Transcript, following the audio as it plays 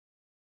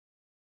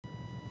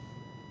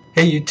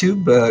Hey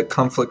YouTube,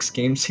 Conflicts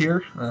Games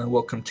here.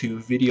 Welcome to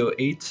video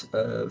 8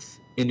 of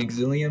In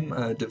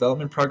Exilium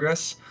development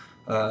progress,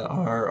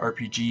 our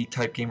RPG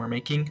type game we're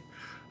making.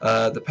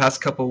 The past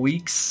couple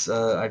weeks,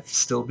 I've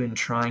still been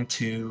trying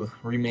to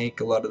remake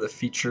a lot of the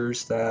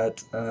features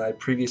that I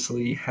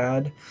previously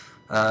had,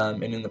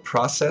 and in the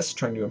process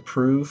trying to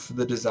improve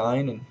the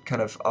design and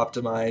kind of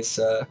optimize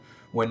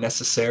when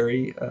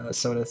necessary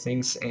some of the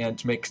things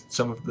and make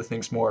some of the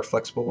things more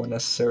flexible when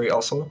necessary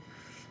also.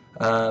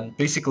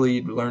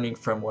 Basically learning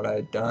from what I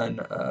had done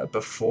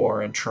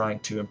before and trying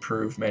to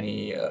improve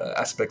many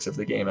aspects of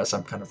the game as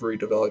I'm kind of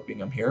redeveloping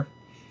them here.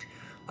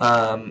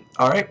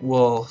 Alright,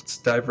 well, let's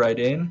dive right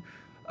in.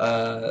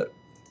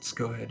 Let's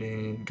go ahead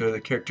and go to the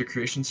character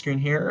creation screen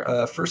here.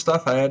 First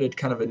off, I added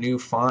kind of a new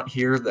font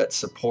here that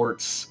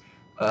supports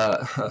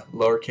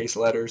lowercase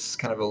letters. It's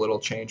kind of a little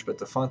change, but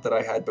the font that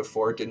I had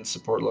before didn't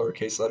support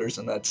lowercase letters,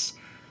 and that's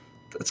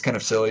kind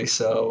of silly.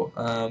 So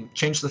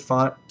changed the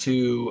font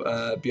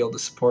to be able to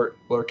support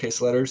lowercase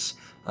letters,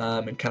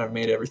 and kind of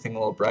made everything a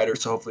little brighter.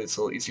 So hopefully it's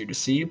a little easier to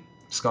see.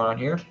 What's going on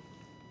here?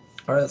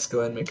 All right, let's go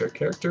ahead and make our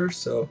character.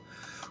 So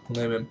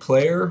we'll name him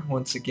player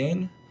once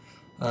again.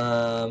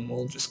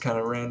 We'll just kind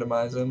of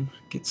randomize him,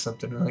 get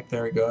something like,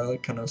 there we go. I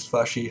like kind of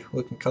flashy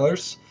looking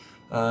colors.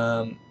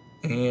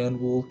 And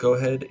we'll go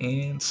ahead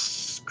and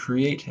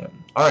create him.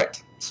 All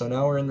right, so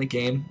now we're in the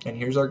game, and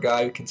here's our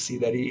guy. We can see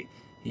that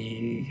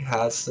he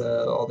has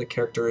all the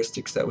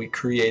characteristics that we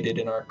created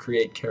in our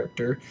create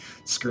character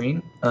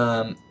screen.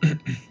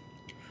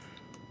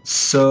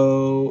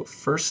 So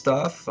first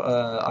off,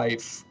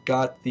 I've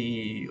got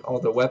all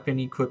the weapon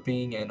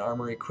equipping and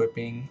armor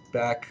equipping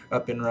back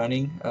up and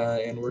running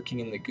and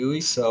working in the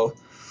GUI. So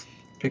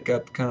pick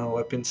up kind of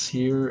weapons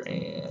here,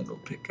 and we'll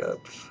pick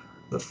up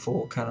the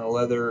full kind of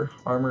leather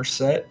armor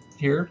set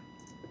here.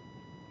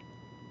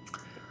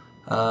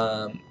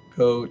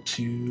 Go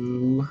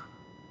to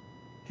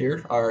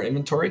here, our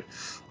inventory.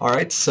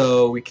 Alright,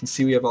 so we can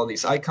see we have all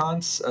these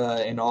icons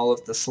in all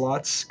of the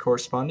slots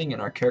corresponding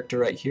in our character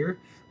right here.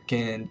 We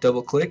can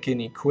double click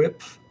and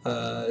equip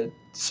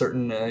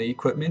certain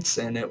equipments,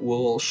 and it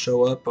will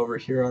show up over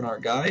here on our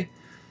guy.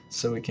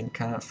 So we can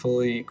kind of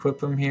fully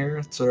equip him here.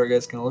 That's what our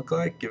guy's going to look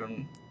like. Give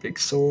him a big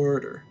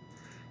sword, or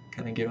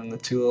kind of give him the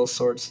two little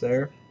swords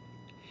there.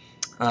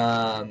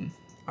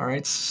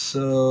 Alright,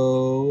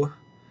 so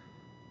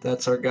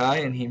that's our guy,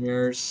 and he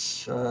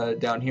mirrors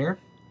down here.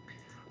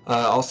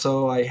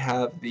 Also, I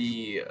have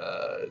the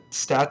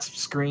stats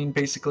screen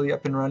basically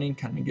up and running,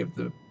 kind of give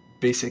the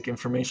basic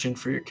information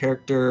for your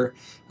character,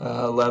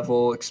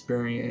 level,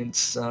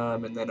 experience,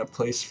 and then a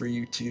place for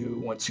you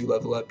to, once you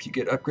level up, you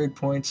get upgrade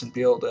points and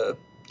be able to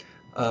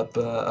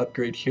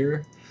upgrade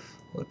here.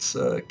 Let's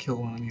kill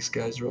one of these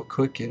guys real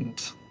quick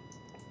and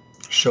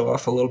show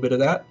off a little bit of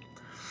that.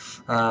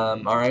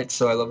 Alright,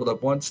 so I leveled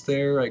up once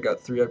there. I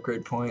got 3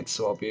 upgrade points,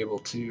 so I'll be able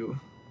to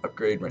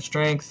upgrade my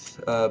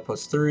strength,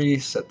 plus 3,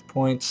 set the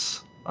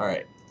points.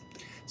 Alright,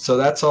 so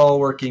that's all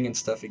working and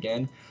stuff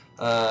again.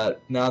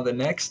 Now the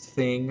next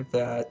thing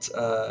that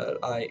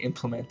I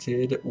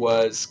implemented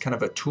was kind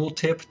of a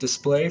tooltip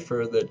display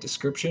for the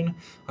description.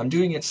 I'm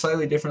doing it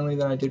slightly differently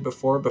than I did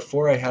before.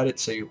 Before I had it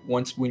so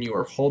when you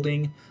were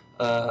holding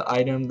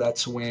item,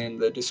 that's when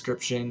the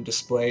description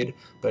displayed,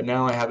 but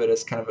now I have it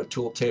as kind of a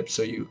tooltip,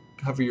 so you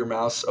hover your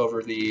mouse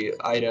over the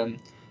item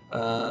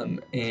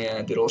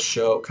and it'll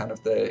show kind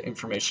of the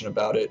information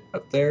about it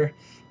up there.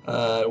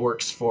 It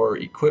works for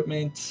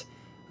equipment,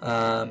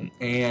 and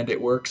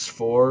it works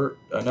for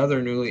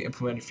another newly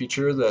implemented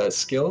feature, the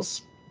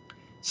skills.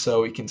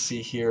 So we can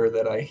see here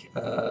that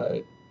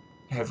I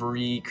have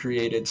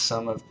recreated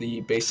some of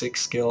the basic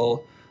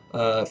skill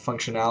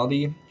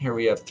functionality. Here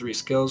we have 3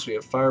 skills. We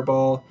have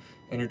Fireball,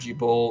 Energy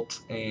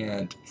Bolt,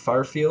 and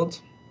Fire Field.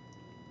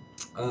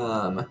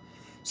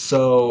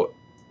 So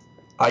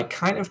I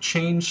kind of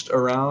changed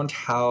around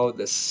how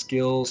the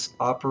skills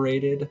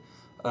operated.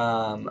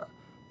 Um,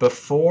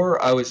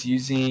 Before I was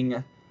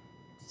using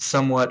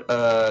somewhat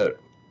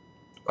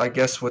I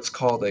guess what's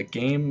called a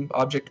game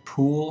object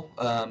pool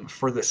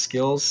for the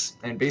skills,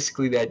 and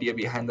basically the idea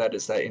behind that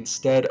is that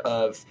instead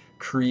of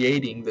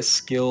creating the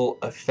skill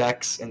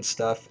effects and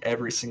stuff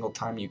every single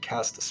time you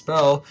cast a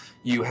spell,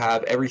 you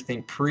have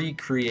everything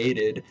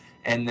pre-created,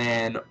 and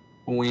then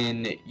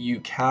when you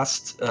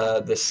cast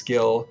the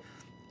skill,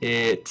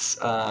 it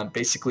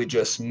basically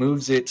just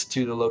moves it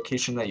to the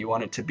location that you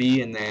want it to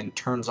be, and then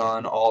turns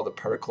on all the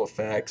particle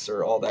effects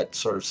or all that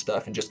sort of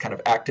stuff, and just kind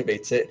of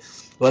activates it,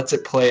 lets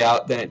it play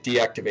out, then it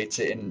deactivates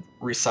it and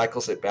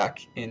recycles it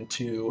back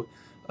into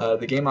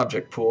the game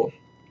object pool.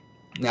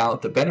 Now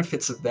the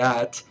benefits of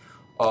that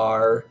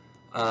are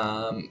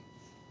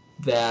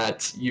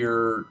that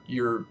you're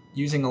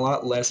using a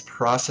lot less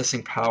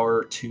processing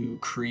power to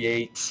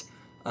create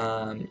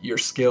your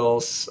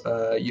skills.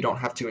 You don't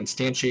have to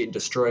instantiate and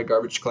destroy.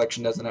 Garbage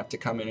collection doesn't have to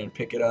come in and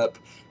pick it up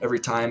every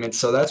time, and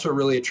so that's what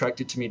really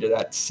attracted me to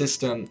that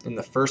system in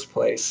the first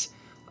place.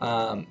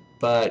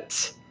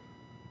 But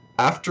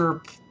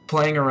after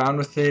playing around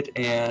with it,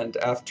 and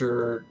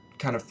after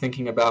kind of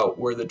thinking about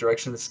where the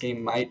direction this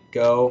game might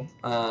go,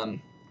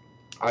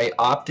 I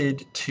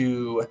opted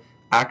to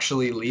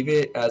actually leave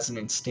it as an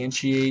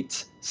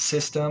instantiate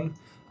system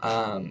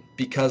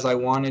because I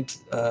wanted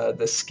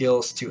the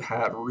skills to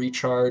have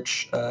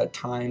recharge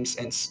times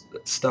and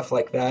stuff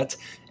like that.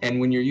 And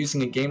when you're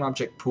using a game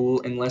object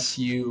pool, unless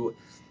you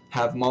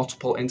have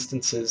multiple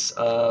instances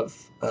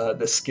of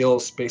the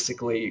skills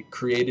basically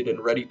created and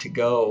ready to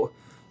go,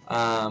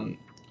 um,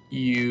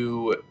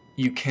 you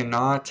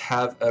cannot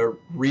have a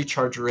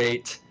recharge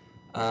rate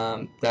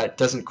that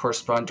doesn't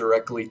correspond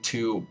directly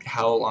to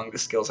how long the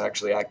skill is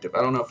actually active.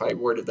 I don't know if I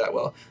worded that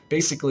well.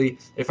 Basically,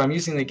 if I'm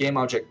using the game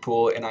object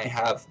pool and I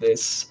have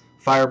this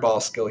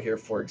fireball skill here,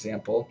 for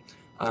example,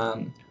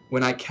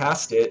 when I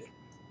cast it,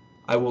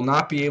 I will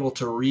not be able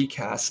to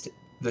recast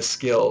the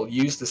skill,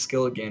 use the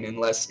skill again,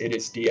 unless it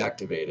is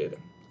deactivated.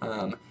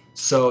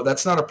 So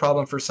that's not a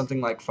problem for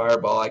something like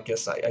Fireball. I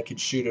guess I could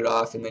shoot it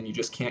off and then you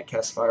just can't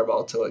cast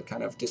Fireball until it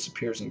kind of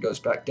disappears and goes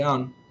back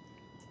down.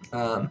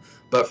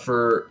 But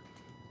for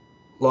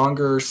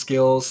longer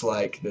skills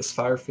like this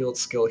Firefield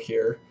skill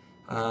here,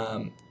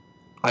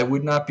 I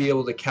would not be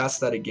able to cast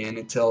that again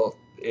until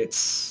it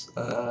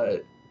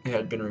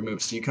had been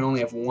removed. So you can only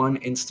have one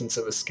instance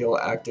of a skill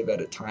active at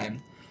a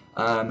time.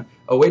 A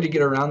way to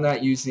get around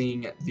that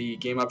using the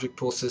game object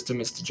pool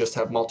system is to just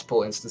have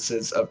multiple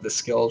instances of the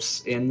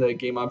skills in the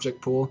game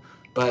object pool,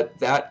 but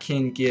that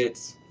can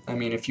get, I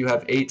mean, if you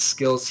have 8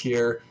 skills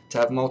here, to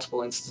have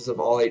multiple instances of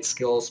all 8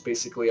 skills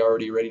basically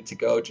already ready to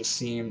go just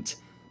seemed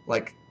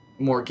like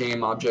more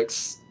game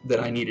objects that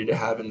I needed to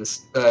have in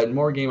this,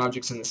 more game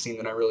objects in the scene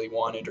than I really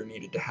wanted or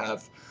needed to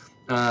have.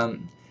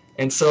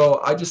 And so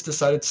I just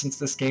decided, since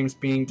this game's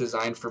being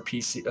designed for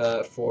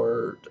PC,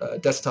 for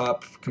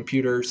desktop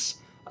computers,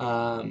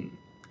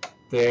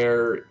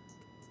 the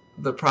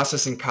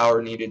processing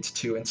power needed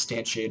to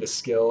instantiate a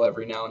skill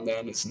every now and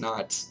then is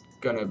not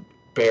going to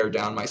bear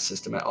down my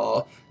system at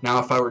all. Now,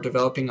 if I were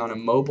developing on a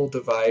mobile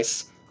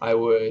device, I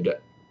would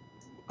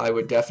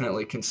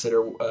definitely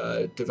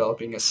consider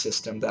developing a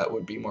system that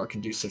would be more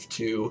conducive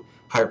to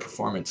higher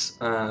performance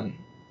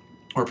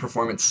or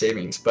performance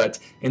savings. But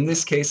in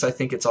this case, I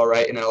think it's all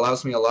right, and it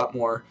allows me a lot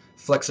more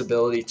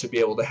flexibility to be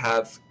able to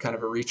have kind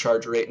of a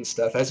recharge rate and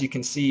stuff. As you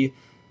can see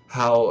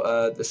how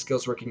the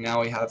skill's working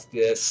now, we have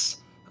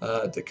this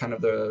the kind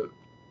of the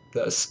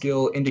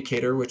skill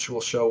indicator, which will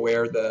show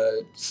where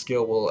the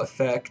skill will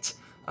affect.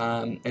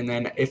 And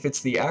then if it's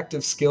the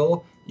active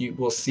skill, you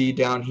will see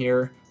down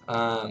here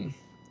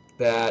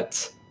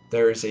that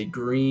there's a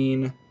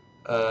green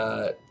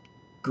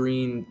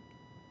green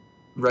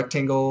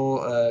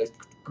rectangle,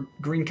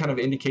 green kind of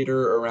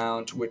indicator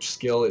around which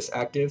skill is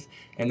active,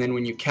 and then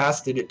when you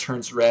cast it, it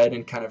turns red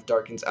and kind of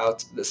darkens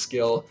out the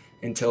skill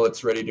until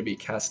it's ready to be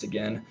cast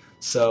again.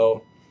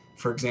 So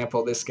for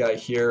example, this guy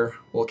here,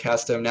 we'll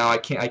cast him. Now I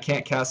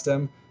can't cast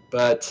him,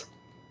 but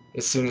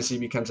as soon as he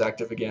becomes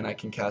active again, I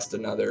can cast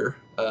another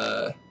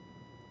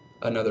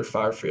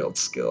Firefield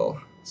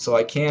skill. So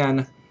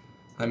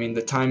I mean,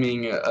 the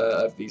timing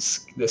of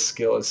this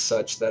skill is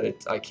such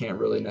that I can't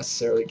really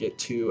necessarily get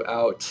 2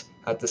 out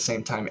at the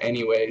same time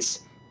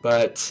anyways,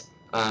 but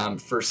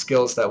for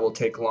skills that will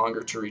take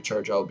longer to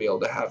recharge, I'll be able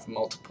to have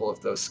multiple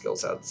of those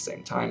skills out at the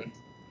same time.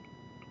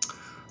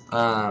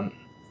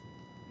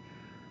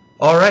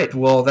 Alright,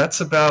 well,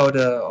 that's about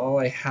all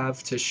I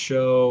have to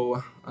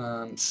show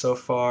so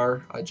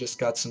far. I just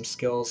got some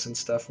skills and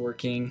stuff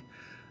working.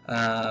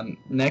 The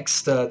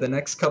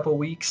next couple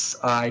weeks,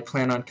 I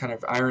plan on kind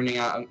of ironing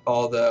out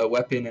all the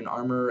weapon and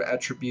armor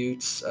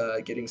attributes,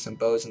 getting some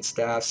bows and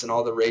staffs, and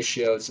all the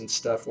ratios and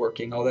stuff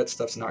working. All that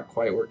stuff's not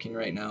quite working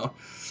right now.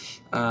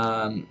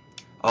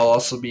 I'll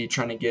also be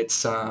trying to get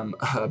some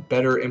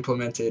better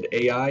implemented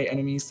AI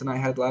enemies than I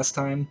had last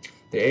time.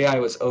 The AI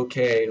was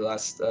okay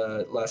last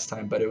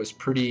time, but it was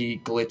pretty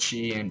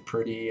glitchy and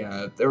pretty.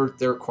 There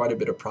were quite a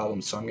bit of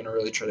problems, so I'm going to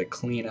really try to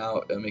clean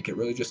out and make it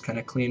really just kind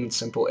of clean and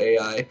simple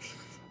AI.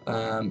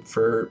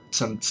 For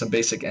some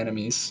basic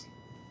enemies.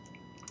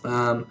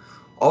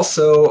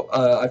 Also,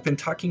 I've been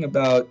talking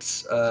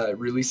about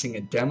releasing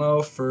a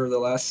demo for the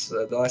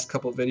last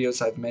couple of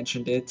videos. I've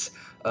mentioned it,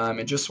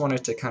 and just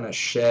wanted to kind of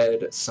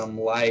shed some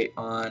light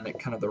on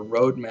kind of the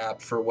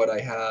roadmap for what I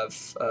have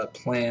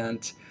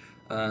planned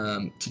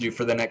to do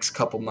for the next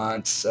couple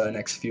months,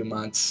 next few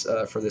months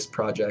for this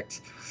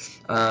project.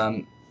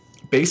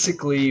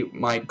 Basically,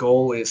 my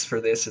goal is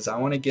for this is I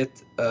want to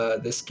get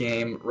this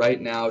game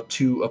right now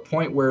to a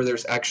point where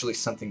there's actually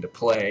something to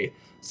play.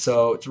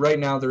 So right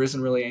now there isn't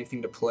really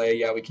anything to play.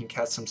 Yeah, we can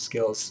cast some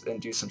skills and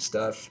do some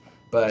stuff,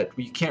 but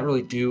we can't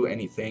really do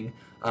anything.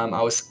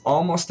 I was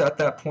almost at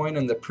that point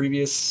in the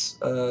previous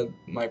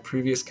my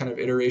previous kind of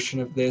iteration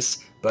of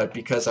this, but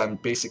because I'm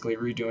basically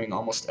redoing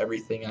almost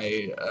everything,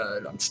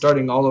 I'm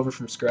starting all over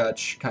from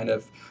scratch, kind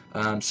of.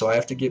 So I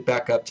have to get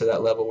back up to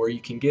that level where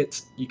you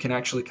can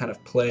actually kind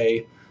of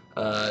play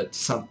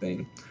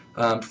something.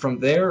 From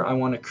there, I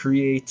want to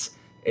create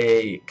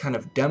a kind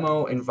of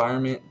demo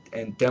environment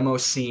and demo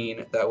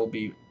scene that will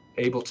be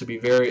able to be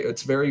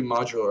it's very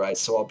modularized,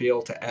 so I'll be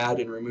able to add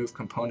and remove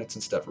components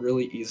and stuff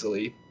really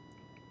easily.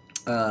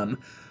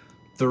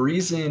 The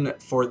reason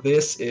for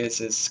this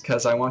is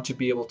because I want to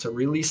be able to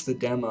release the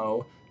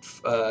demo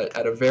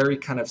at a very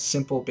kind of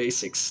simple,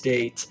 basic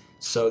state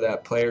so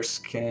that players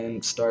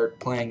can start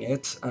playing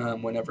it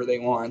whenever they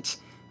want,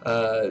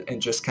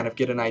 and just kind of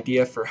get an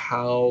idea for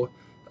how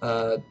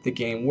the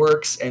game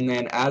works. And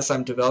then as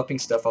I'm developing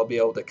stuff, I'll be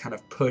able to kind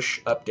of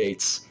push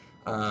updates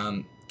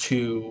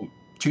to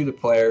the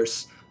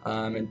players,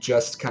 and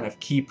just kind of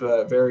keep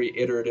a very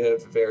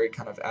iterative, very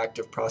kind of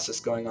active process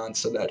going on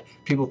so that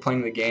people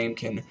playing the game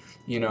can,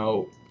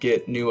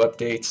 get new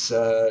updates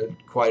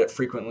quite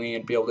frequently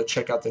and be able to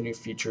check out the new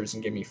features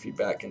and give me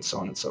feedback and so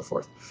on and so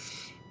forth.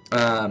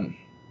 Um,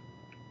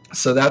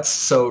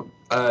 so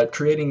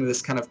creating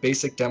this kind of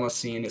basic demo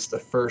scene is the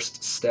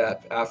first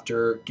step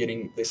after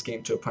getting this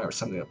game to a point where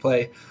something to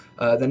play.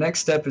 The next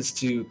step is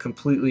to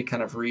completely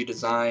kind of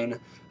redesign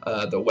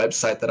the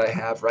website that I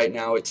have right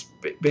now. It's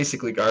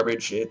basically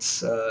garbage.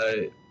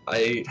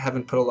 I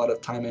haven't put a lot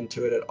of time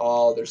into it at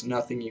all. There's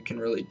nothing you can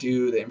really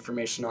do. The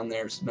information on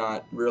there is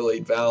not really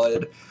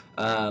valid.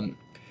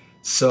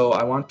 So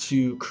I want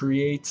to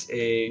create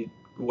a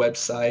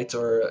website,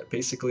 or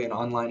basically an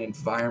online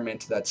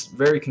environment that's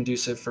very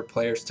conducive for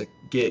players to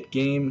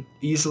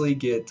easily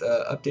get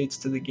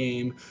updates to the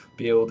game,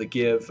 be able to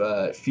give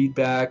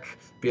feedback,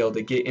 be able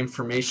to get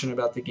information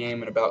about the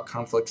game and about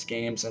Conflicts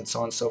games and so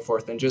on and so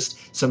forth, and just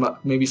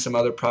maybe some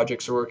other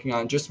projects we're working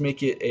on. Just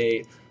make it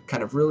a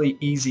kind of really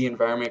easy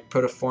environment.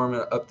 Put a form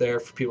up there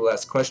for people to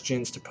ask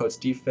questions, to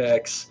post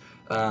defects,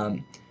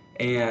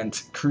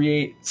 and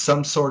create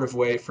some sort of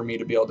way for me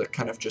to be able to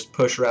kind of just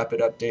push rapid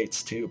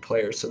updates to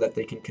players so that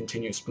they can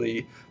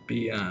continuously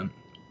be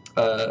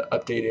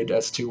updated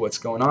as to what's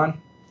going on.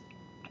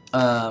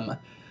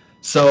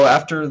 So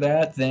after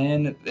that,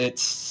 then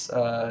it's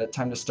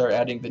time to start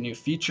adding the new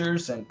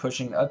features and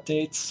pushing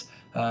updates.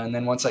 And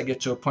then once I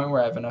get to a point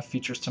where I have enough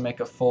features to make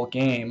a full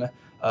game,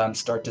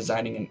 start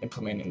designing and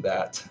implementing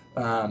that.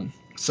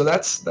 So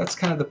that's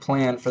kind of the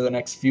plan for the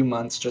next few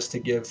months, just to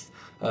give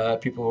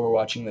people who are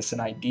watching this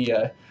an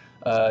idea.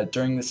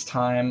 During this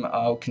time,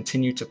 I'll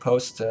continue to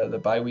post the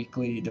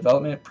bi-weekly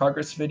development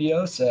progress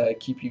videos,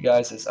 keep you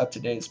guys as up to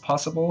date as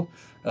possible.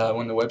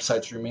 When the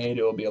website's remade,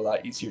 it will be a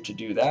lot easier to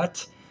do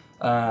that.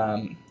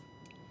 Um,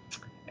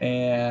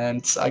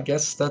 and I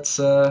guess that's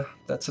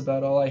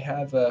about all I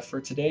have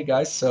for today,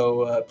 guys.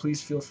 So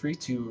please feel free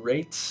to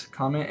rate,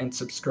 comment, and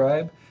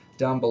subscribe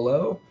down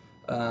below.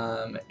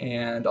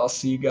 And I'll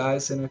see you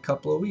guys in a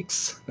couple of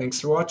weeks. Thanks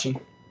for watching.